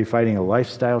 Are you fighting a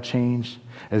lifestyle change?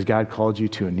 Has God called you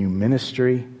to a new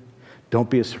ministry? Don't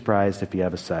be surprised if you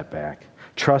have a setback.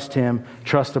 Trust him,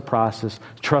 trust the process,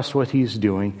 trust what he's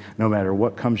doing, no matter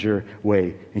what comes your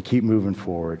way, and keep moving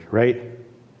forward, right?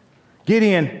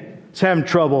 Gideon is having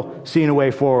trouble seeing a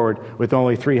way forward with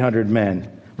only 300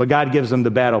 men, but God gives them the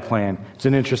battle plan. It's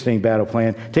an interesting battle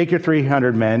plan. Take your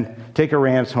 300 men, take a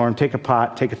ram's horn, take a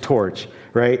pot, take a torch,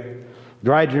 right?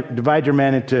 Divide your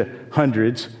men into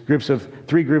hundreds,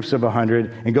 three groups of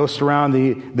 100, and go surround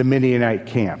the Midianite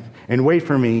camp. And wait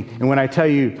for me, and when I tell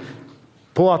you,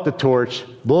 pull out the torch,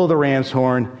 blow the ram's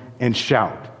horn, and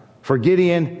shout. For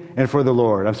Gideon and for the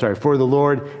Lord. For the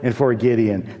Lord and for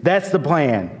Gideon. That's the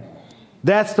plan.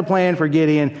 That's the plan for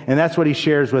Gideon, and that's what he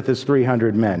shares with his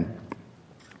 300 men.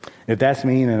 If that's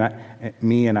me,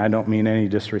 and I don't mean any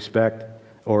disrespect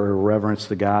or irreverence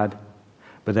to God,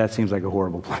 but that seems like a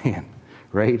horrible plan,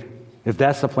 right? If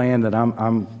that's the plan that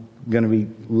I'm going to be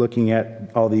looking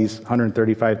at all these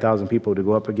 135,000 people to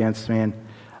go up against, man,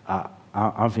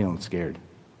 I'm feeling scared.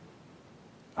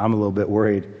 I'm a little bit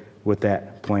worried with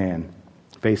that plan,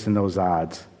 facing those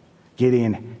odds.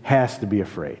 Gideon has to be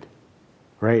afraid,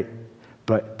 right?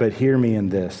 But hear me in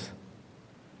this.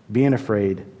 Being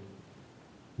afraid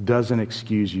doesn't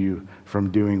excuse you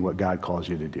from doing what God calls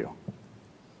you to do.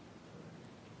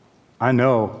 I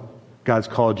know God's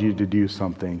called you to do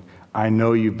something. I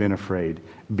know you've been afraid.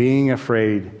 Being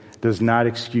afraid does not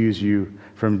excuse you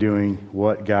from doing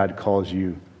what God calls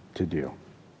you to do.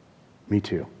 Me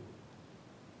too.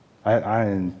 I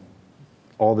am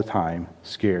all the time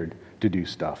scared to do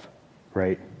stuff,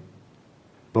 right?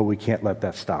 But we can't let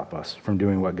that stop us from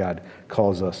doing what God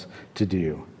calls us to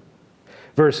do.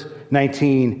 Verse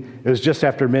 19, it was just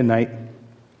after midnight,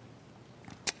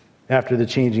 after the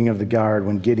changing of the guard,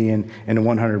 when Gideon and the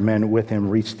 100 men with him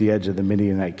reached the edge of the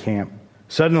Midianite camp.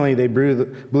 Suddenly they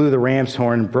blew the ram's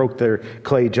horn and broke their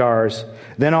clay jars.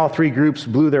 Then all three groups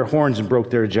blew their horns and broke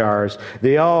their jars.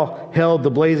 They all held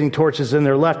the blazing torches in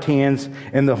their left hands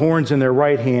and the horns in their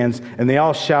right hands, and they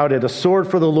all shouted, "A sword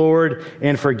for the Lord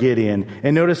and for Gideon."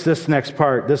 And notice this next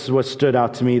part. This is what stood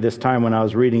out to me this time when I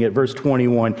was reading it. Verse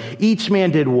 21. Each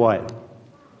man did what?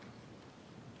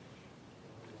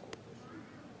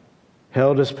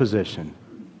 Held his position.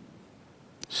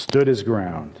 Stood his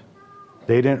ground.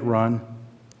 They didn't run.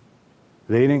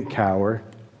 They didn't cower.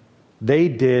 They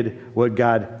did what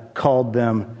God called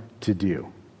them to do.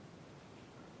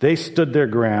 They stood their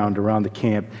ground around the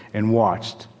camp and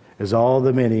watched as all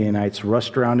the Midianites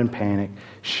rushed around in panic,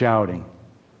 shouting,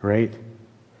 right?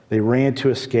 They ran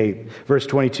to escape. Verse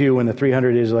 22, when the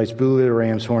 300 Israelites blew their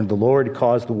ram's horn, the Lord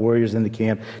caused the warriors in the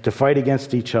camp to fight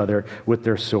against each other with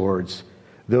their swords.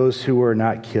 Those who were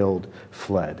not killed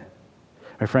fled.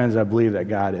 My friends, I believe that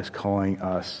God is calling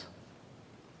us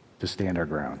to stand our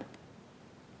ground.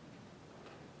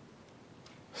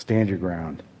 Stand your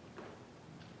ground.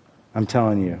 I'm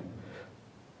telling you,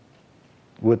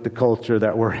 with the culture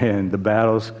that we're in, the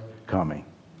battle's coming.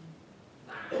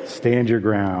 Stand your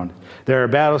ground. There are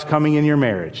battles coming in your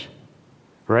marriage,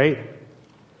 right?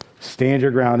 Stand your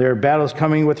ground. There are battles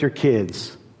coming with your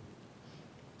kids.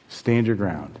 Stand your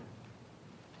ground.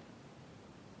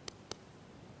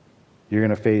 You're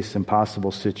going to face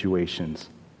impossible situations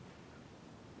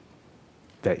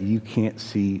that you can't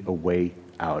see a way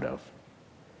out of.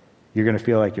 You're going to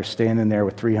feel like you're standing there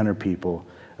with 300 people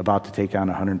about to take on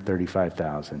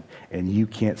 135,000, and you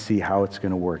can't see how it's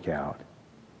going to work out.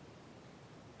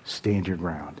 Stand your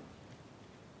ground.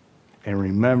 And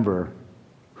remember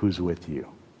who's with you.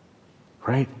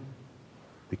 Right?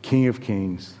 The King of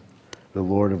Kings, the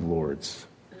Lord of Lords.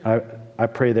 I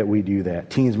pray that we do that.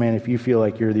 Teens, man, if you feel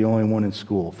like you're the only one in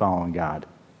school following God,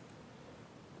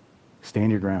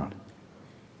 stand your ground.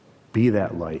 Be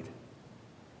that light,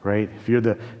 right? If you're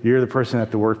the person at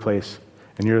the workplace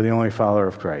and you're the only follower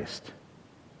of Christ,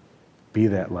 be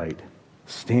that light.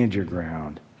 Stand your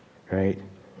ground, right?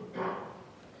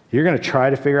 You're going to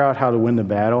try to figure out how to win the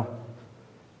battle.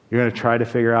 You're going to try to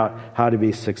figure out how to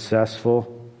be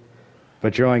successful,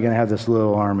 but you're only going to have this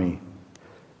little army,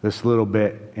 this little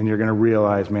bit, and you're going to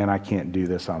realize, man, I can't do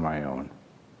this on my own.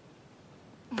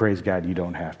 Praise God, you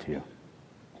don't have to.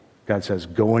 God says,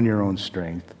 go in your own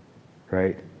strength,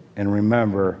 right? And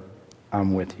remember,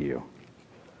 I'm with you.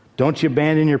 Don't you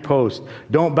abandon your post.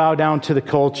 Don't bow down to the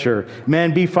culture.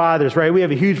 Men, be fathers, right? We have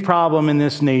a huge problem in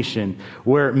this nation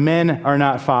where men are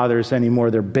not fathers anymore.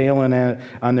 They're bailing out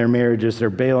on their marriages. They're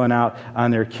bailing out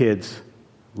on their kids,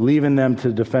 leaving them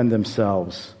to defend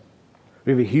themselves.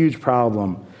 We have a huge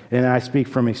problem, and I speak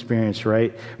from experience,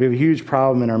 right? We have a huge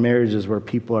problem in our marriages where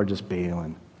people are just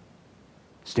bailing.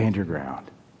 Stand your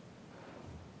ground.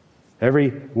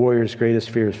 Every warrior's greatest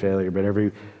fear is failure, but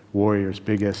every warrior's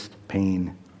biggest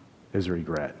pain is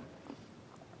regret.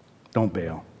 Don't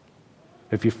bail.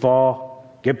 If you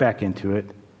fall, get back into it.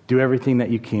 Do everything that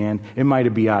you can. It might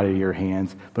be out of your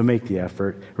hands, but make the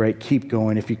effort, right? Keep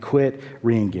going. If you quit,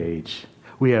 re-engage.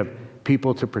 We have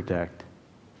people to protect,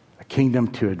 a kingdom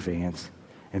to advance,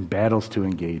 and battles to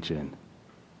engage in.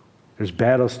 There's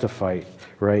battles to fight,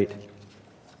 right?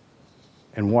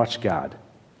 And watch God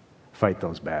fight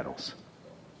those battles.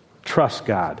 Trust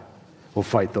God will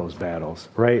fight those battles,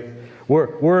 right?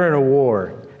 We're in a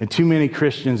war, and too many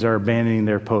Christians are abandoning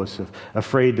their posts,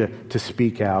 afraid to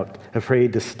speak out,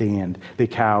 afraid to stand. They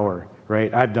cower,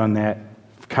 right? I've done that,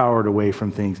 cowered away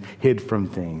from things, hid from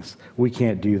things. We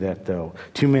can't do that, though.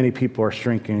 Too many people are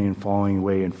shrinking and falling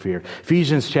away in fear.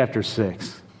 Ephesians chapter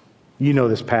 6. You know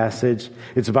this passage.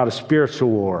 It's about a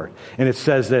spiritual war. And it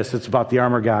says this. It's about the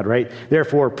armor of God, right?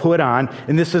 Therefore, put on,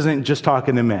 and this isn't just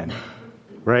talking to men,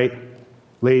 right?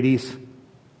 Ladies,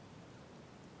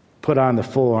 put on the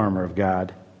full armor of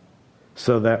God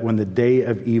so that when the day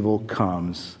of evil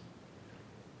comes,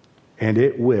 and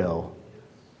it will,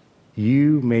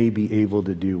 you may be able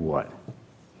to do what?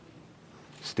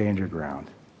 Stand your ground.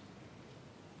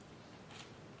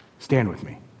 Stand with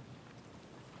me.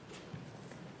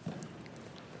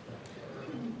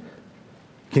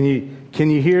 Can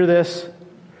you hear this?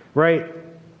 Right?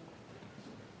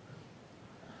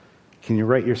 Can you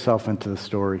write yourself into the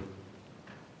story?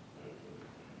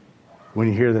 When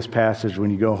you hear this passage,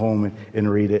 when you go home and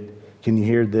read it, can you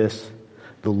hear this?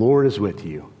 The Lord is with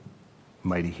you,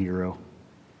 mighty hero.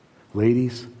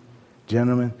 Ladies,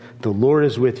 Gentlemen, the Lord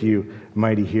is with you,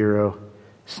 mighty hero.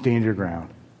 Stand your ground.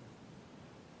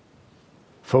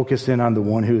 Focus in on the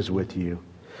one who is with you.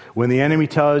 When the enemy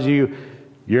tells you,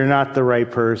 you're not the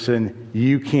right person,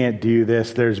 you can't do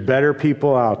this, there's better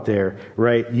people out there,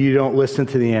 right? You don't listen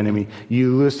to the enemy.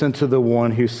 You listen to the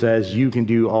one who says you can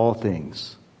do all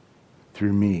things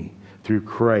through me, through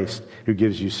Christ who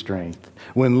gives you strength.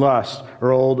 When lust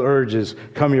or old urges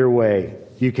come your way,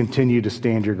 you continue to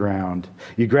stand your ground.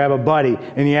 You grab a buddy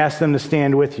and you ask them to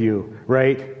stand with you,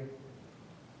 right?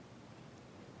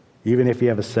 Even if you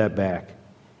have a setback,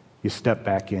 you step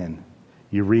back in.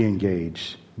 You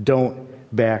re-engage. Don't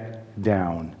back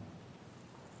down.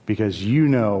 Because you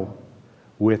know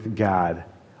with God,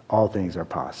 all things are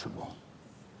possible.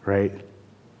 Right?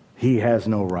 He has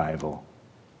no rival.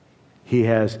 He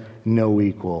has no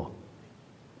equal.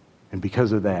 And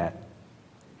because of that,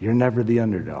 you're never the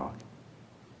underdog.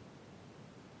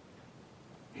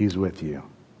 He's with you.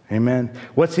 Amen?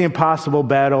 What's the impossible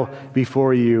battle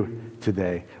before you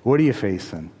today? What are you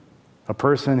facing? A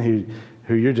person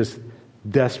who you're just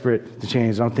desperate to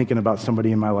change. I'm thinking about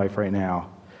somebody in my life right now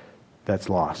that's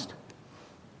lost.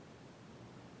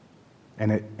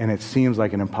 And it seems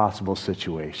like an impossible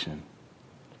situation.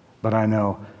 But I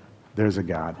know there's a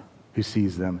God who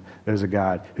sees them. There's a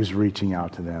God who's reaching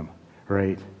out to them,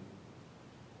 right?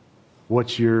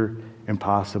 What's your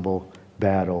impossible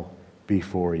battle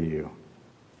before you?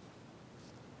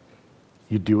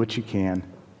 You do what you can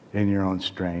in your own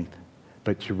strength,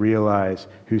 but you realize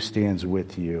who stands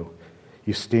with you.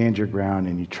 You stand your ground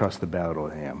and you trust the battle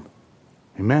to Him.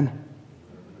 Amen?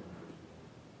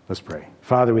 Let's pray.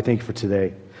 Father, we thank you for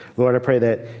today. Lord, I pray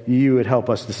that you would help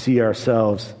us to see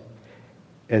ourselves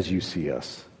as you see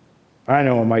us. I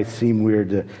know it might seem weird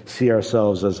to see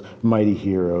ourselves as mighty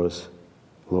heroes,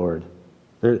 Lord.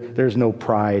 There's no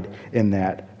pride in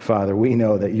that, Father. We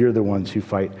know that you're the ones who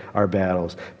fight our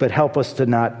battles. But help us to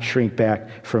not shrink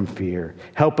back from fear.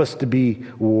 Help us to be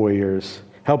warriors.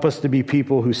 Help us to be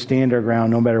people who stand our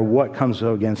ground no matter what comes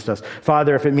against us.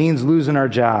 Father, if it means losing our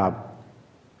job,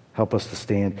 help us to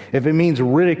stand. If it means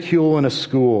ridicule in a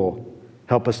school,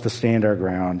 help us to stand our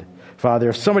ground. Father,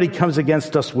 if somebody comes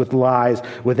against us with lies,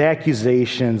 with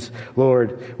accusations,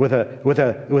 Lord, with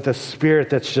a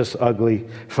spirit that's just ugly,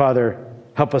 Father,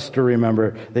 help us to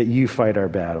remember that you fight our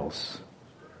battles.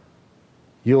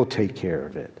 You'll take care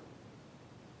of it.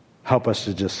 Help us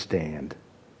to just stand.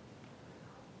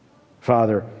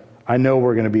 Father, I know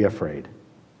we're going to be afraid.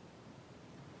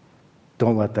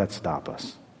 Don't let that stop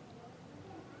us.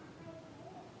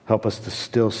 Help us to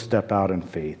still step out in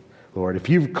faith, Lord. If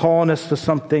you're calling us to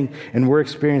something and we're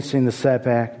experiencing the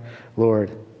setback,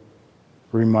 Lord,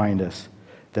 remind us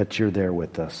that you're there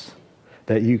with us,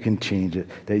 that you can change it,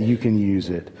 that you can use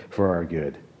it for our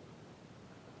good.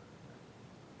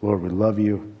 Lord, we love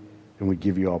you and we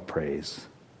give you all praise.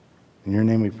 In your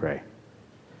name we pray.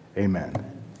 Amen.